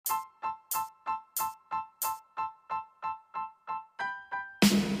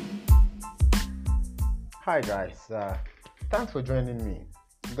Hi guys, thanks for joining me.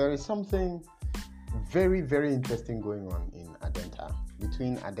 There is something very, very interesting going on in Adenta,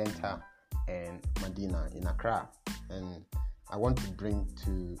 between Adenta and Medina in Accra, and I want to bring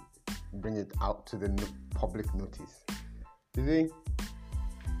it out to the public notice. You see,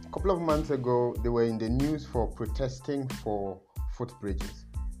 a couple of months ago, they were in the news for protesting for footbridges.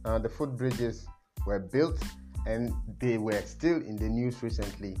 The footbridges were built, and they were still in the news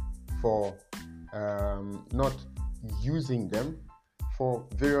recently for not using them for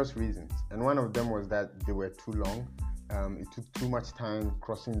various reasons, and one of them was that they were too long. It took too much time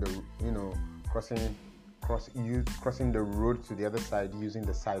crossing the road to the other side using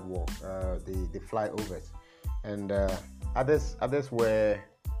the sidewalk, the flyovers, and others were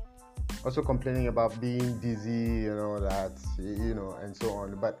also complaining about being dizzy, and so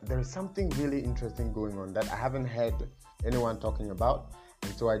on. But there is something really interesting going on that I haven't heard anyone talking about,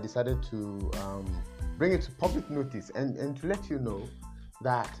 and so I decided to bring it to public notice and to let you know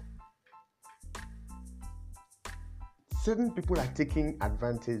that certain people are taking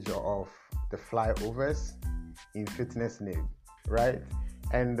advantage of the flyovers in fitness name, right?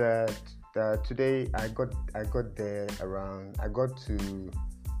 And today I got to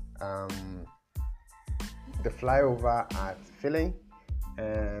the flyover at Filling,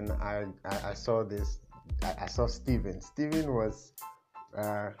 and I saw this. I saw Steven. Steven was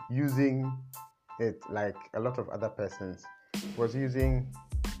using it like a lot of other persons. Was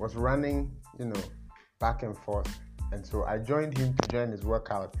running, back and forth, and so I joined him to join his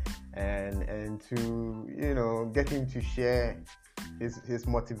workout and to get him to share his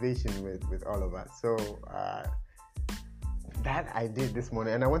motivation with all of us. So that I did this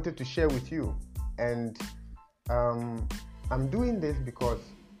morning, and I wanted to share with you. And I'm doing this because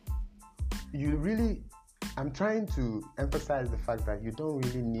I'm trying to emphasize the fact that you don't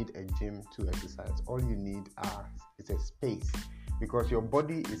really need a gym to exercise. All you need is a space, because your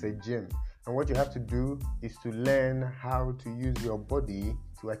body is a gym, and what you have to do is to learn how to use your body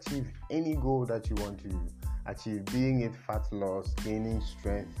to achieve any goal that you want to achieve, being it fat loss, gaining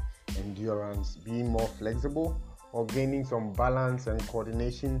strength, endurance, being more flexible, or gaining some balance and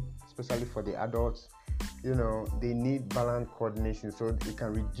coordination, especially for the adults. They need balance coordination so it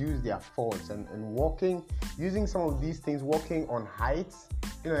can reduce their falls, and walking, using some of these things, walking on heights,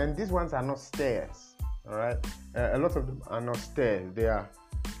 and these ones are not stairs, all right? A lot of them are not stairs. They are,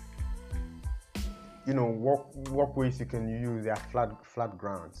 walkways you can use. They are flat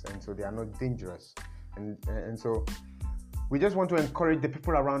grounds, and so they are not dangerous. And so we just want to encourage the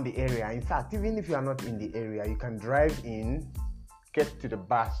people around the area. In fact, even if you are not in the area, you can drive in, get to the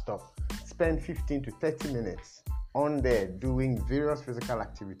bus stop, spend 15 to 30 minutes on there doing various physical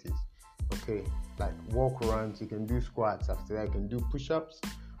activities. Okay, like walk arounds, you can do squats. After that, you can do push-ups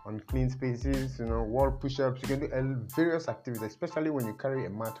on clean spaces, wall push-ups. You can do various activities, especially when you carry a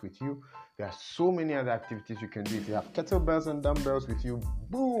mat with you. There are so many other activities you can do. If you have kettlebells and dumbbells with you,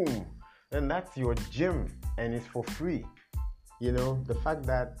 boom, then that's your gym, and it's for free. The fact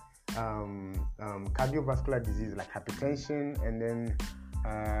that cardiovascular disease like hypertension, and then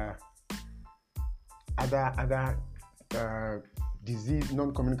other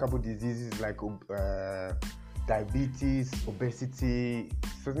non-communicable diseases like diabetes, obesity,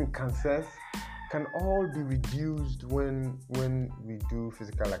 certain cancers can all be reduced when we do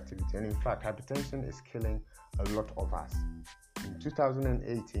physical activity. And in fact, hypertension is killing a lot of us. In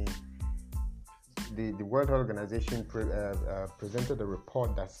 2018, the World Health Organization presented a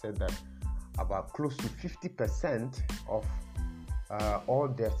report that said that about close to 50% of all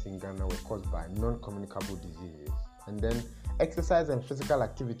deaths in Ghana were caused by non-communicable diseases. And then exercise and physical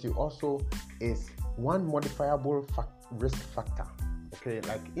activity also is one modifiable risk factor. Okay,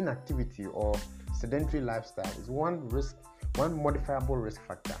 like inactivity or sedentary lifestyle is one modifiable risk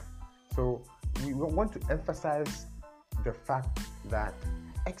factor. So we want to emphasize the fact that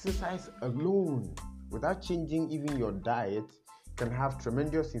exercise alone, without changing even your diet, can have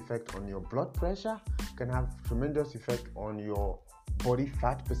tremendous effect on your blood pressure, can have tremendous effect on your body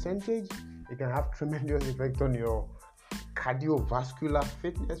fat percentage. It can have tremendous effect on your cardiovascular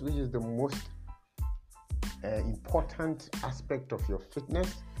fitness, which is the most important aspect of your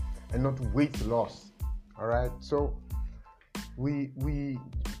fitness, and not weight loss. All right. So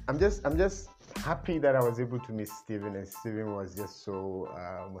I'm just happy that I was able to meet Steven, and Steven was just so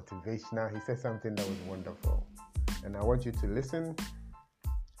motivational. He said something that was wonderful, and I want you to listen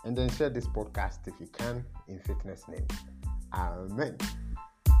and then share this podcast if you can, in fitness name. Amen.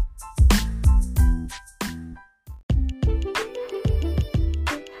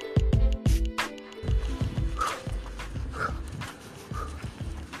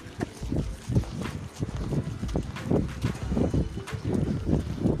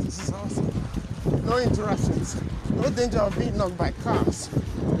 interruptions. No danger of being knocked by cars.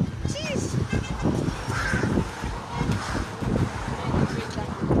 Jeez.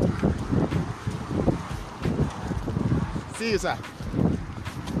 See you, sir.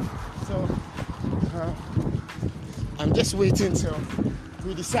 So, I'm just waiting till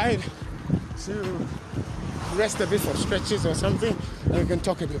we decide to rest a bit for stretches or something, and we can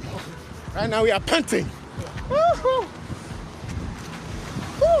talk a bit more. Right now we are panting. Woo-hoo.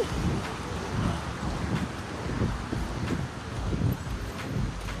 Woo.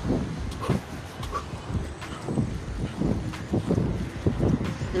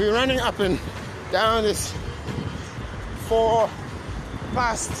 We're running up and down this 4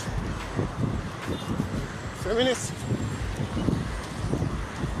 past 3 minutes.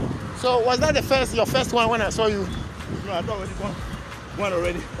 So was that your first one when I saw you? No, I've already one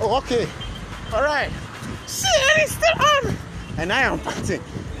already. Oh, okay. All right. See, and it's still on. And I am panting.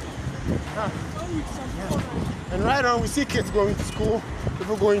 And right on, we see kids going to school,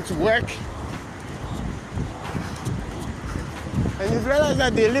 people going to work. And you realize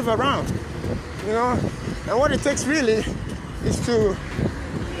that they live around, you know. And what it takes really is to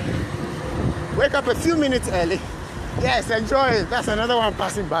wake up a few minutes early. Yes, enjoy it. That's another one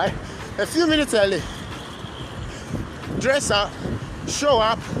passing by. A few minutes early. Dress up, show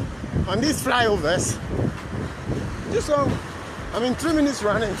up on these flyovers. Just so, 3 minutes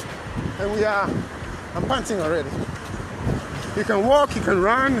running, and I'm panting already. You can walk, you can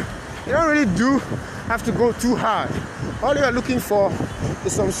run. You don't really have to go too hard. All you are looking for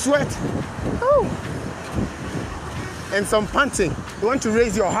is some sweat. Woo, and some panting. You want to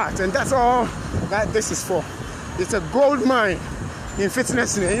raise your heart, and that's all that this is for. It's a gold mine in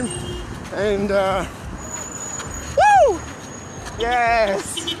fitness name, and woo!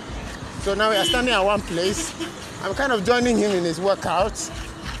 Yes! So now we are standing at one place. I'm kind of joining him in his workouts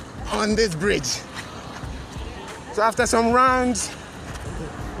on this bridge. So after some rounds,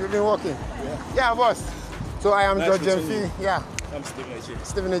 you've been walking? Yeah, boss. So I am George Mfi. Yeah. I'm Stephen Ajay.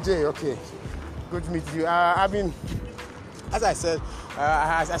 Stephen Ajay, okay. Good to meet you. I've been, as I said,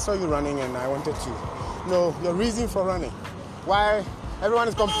 I saw you running and I wanted to know your reason for running. Why everyone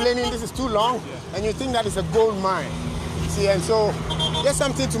is complaining this is too long, and you think that it's a gold mine. See, and so there's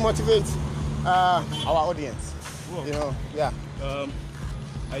something to motivate our audience. Well, you know, yeah.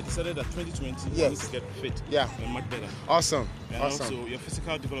 I decided that 2020 Yes. I need to get fit and much better. Awesome. And Awesome. also your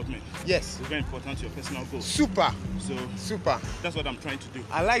physical development Yes. is very important to your personal goals. Super. So Super. that's what I'm trying to do.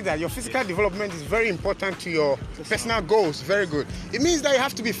 I like that. Your physical development is very important to your personal goals. Very good. It means that you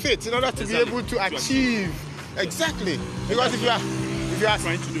have to be fit in order to be able to achieve. Exactly. Because if you are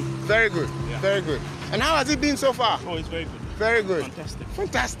trying to do. Very good. Yeah. Very good. And how has it been so far? Oh, it's very good. Very good. Fantastic.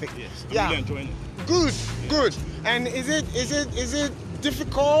 Fantastic. Yes. I'm Yeah. really enjoying it. Good. Good. And is it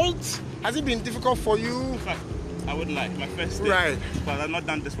difficult? Has it been difficult for you? In fact, I wouldn't lie. My first day. Right. But I've not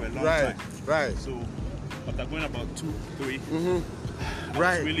done this for a long Right. time. Right. So after going about 2, 3, I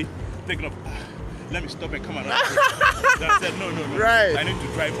Right. was really thinking of, let me stop and come around. So I said, no. Right. I need to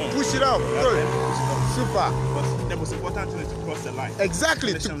drive home. Push it up. Good. Super. But the most important thing is to cross the line.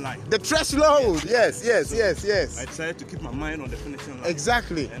 Exactly. Finishing line. The threshold. Yes. So Yes. I decided to keep my mind on the finishing line.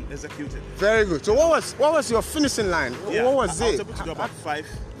 Exactly. And execute it. Very good. So what was your finishing line? Yeah, What was I it? was able to do about 5.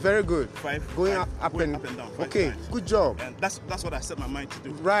 Very good. Going five, up going and down. 5 okay. times. Good job. And that's what I set my mind to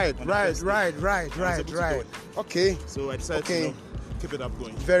do. Right. on the first day. I was able to do it. Okay. So I decided to keep it up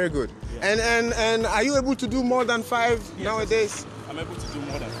going. Very good. Yeah. And are you able to do more than 5 nowadays? I'm able to do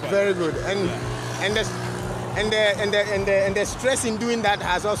more than 5. Very good. And the stress in doing that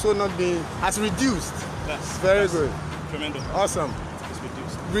has also has reduced. That's Very good. Tremendous. Awesome. It's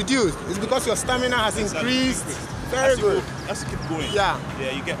reduced. Reduced. It's because your stamina has Exactly. increased. Very good. As you keep going. Yeah.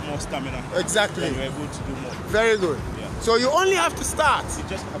 Yeah, you get more stamina. Exactly. And you're able to do more. Very good. Yeah. So you only have to start You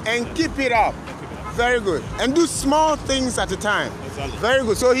just have to and start. keep it up. And keep it up. Very good. And do small things at a time. Exactly. Very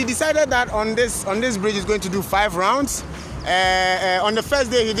good. So he decided that on this bridge he's going to do 5 rounds. On the first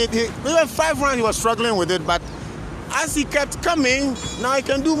day he went 5 rounds. He was struggling with it, but as he kept coming, now he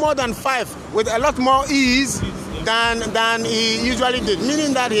can do more than 5 with a lot more ease than he usually did.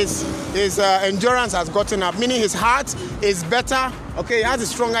 Meaning that his endurance has gotten up. Meaning his heart is better. Okay, he has a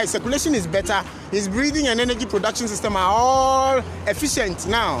stronger. His circulation is better. His breathing and energy production system are all efficient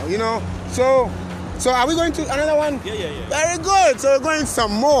now. You know. So are we going to another one? Yeah. Very good. So we're going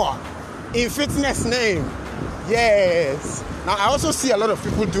some more in fitness name. Yes. Now I also see a lot of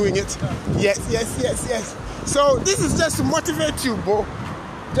people doing it. Yes. So this is just to motivate you, Bo.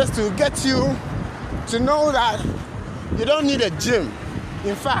 Just to get you to know that you don't need a gym.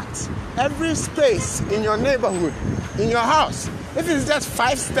 In fact, every space in your neighborhood, in your house, if it's just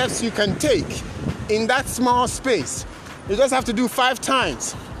 5 steps you can take in that small space. You just have to do 5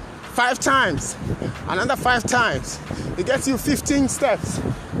 times. 5 times. Another 5 times. It gets you 15 steps.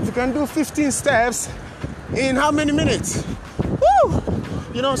 If you can do 15 steps in how many minutes? Woo!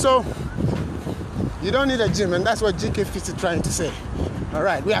 You know, so you don't need a gym, and that's what GK Fit is trying to say. All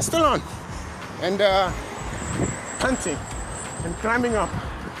right, we are still on. And hunting and climbing up.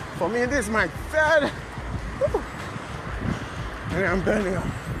 For me, this is my 3rd. Woo! And I'm burning up.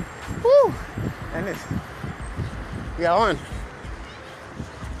 Woo! And we are on.